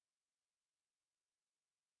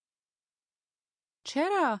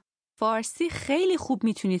چرا؟ فارسی خیلی خوب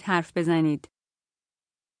میتونید حرف بزنید.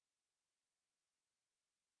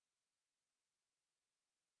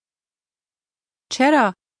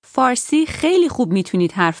 چرا؟ فارسی خیلی خوب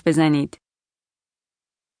میتونید حرف بزنید.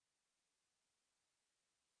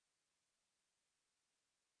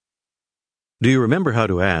 Do you remember how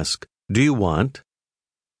to ask, do you want?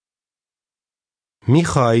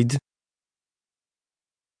 میخواید؟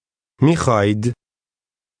 میخواید؟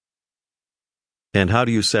 And how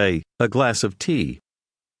do you say, a glass of tea?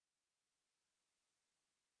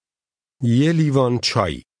 یه لیوان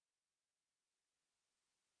چای.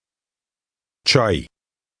 چای.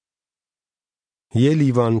 یه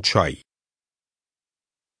لیوان چای.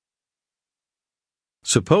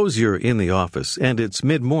 Suppose you're in the office and it's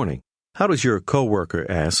mid-morning. How does your coworker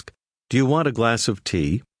ask, do you want a glass of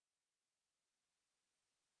tea?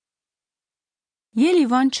 یه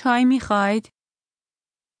لیوان چای میخواید؟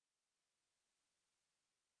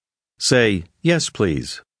 Say, yes,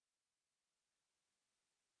 please.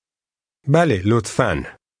 بله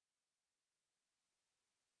لطفاً.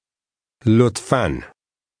 لطفاً.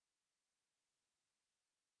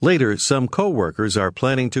 Later, some coworkers are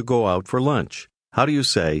planning to go out for lunch. How do you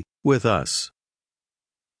say, with us?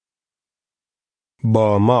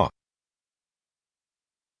 با ما.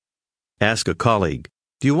 Ask a colleague,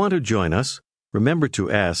 do you want to join us? Remember to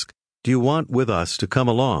ask, do you want with us to come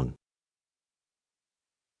along?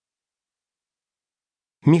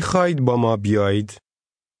 میخواید با ما بیایید؟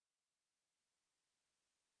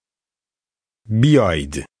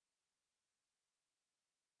 بیایید.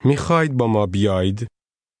 میخواید با ما بیایید؟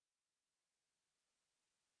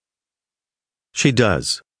 She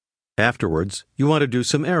does. Afterwards, you want to do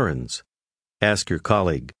some errands. Ask your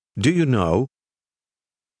colleague, do you know?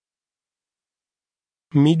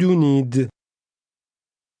 میدونید.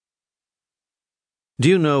 Do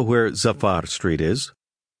you know where Zafar Street is?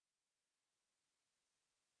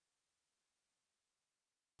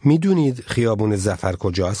 میدونید خیابون ظفر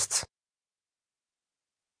کجاست؟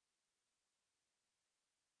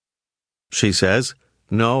 She says,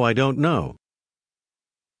 no, I don't know.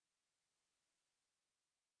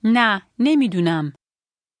 نه، نمیدونم.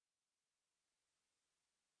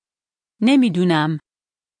 نمیدونم.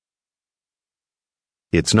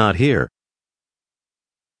 It's not here.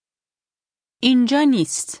 اینجا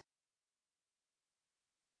نیست.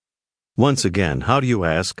 Once again, how do you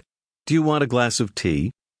ask, do you want a glass of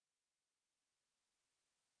tea?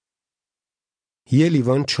 یه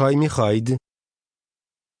لیوان چای میخواید؟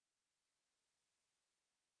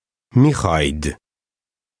 میخواید.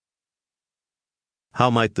 How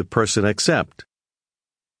might the person accept?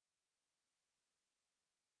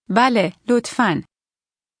 بله، لطفاً.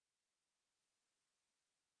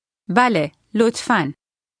 بله، لطفاً.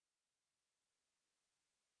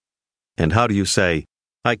 And how do you say,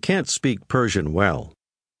 I can't speak Persian well?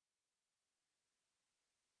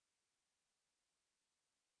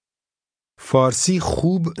 فارسی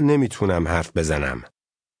خوب نمیتونم حرف بزنم.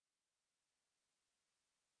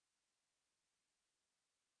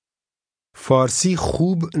 فارسی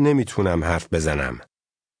خوب نمیتونم حرف بزنم.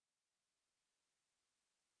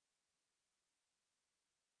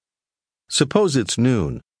 Suppose it's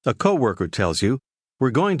noon. A coworker tells you,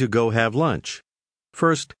 we're going to go have lunch.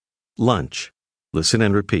 First, lunch. Listen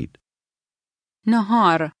and repeat.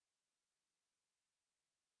 نهار.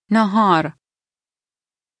 نهار.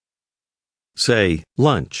 Say,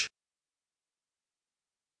 lunch.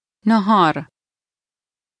 نهار.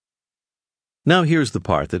 Now here's the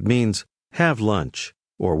part that means have lunch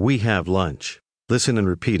or we have lunch. Listen and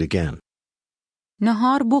repeat again.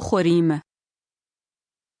 نهار بخوریم.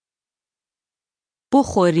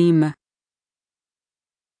 بخوریم.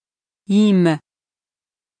 ایم.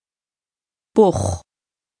 بخ.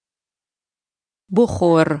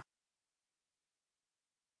 بخور.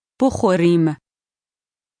 بخوریم.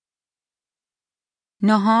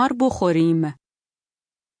 نهار بخوریم.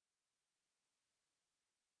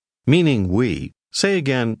 Meaning we. Say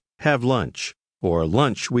again, have lunch or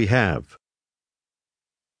lunch we have.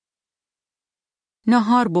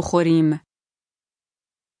 نهار بخوریم.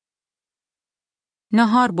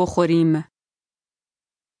 نهار بخوریم.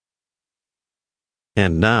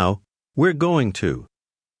 And now, we're going to.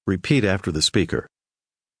 Repeat after the speaker.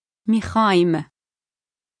 میخوایم.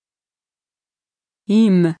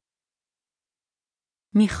 ایم.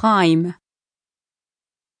 میخوایم.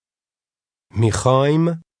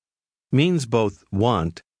 میخوایم. Means both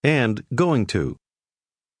want and going to.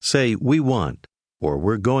 Say we want or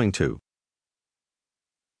we're going to.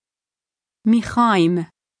 میخوایم.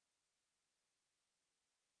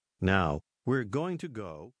 Now, we're going to go.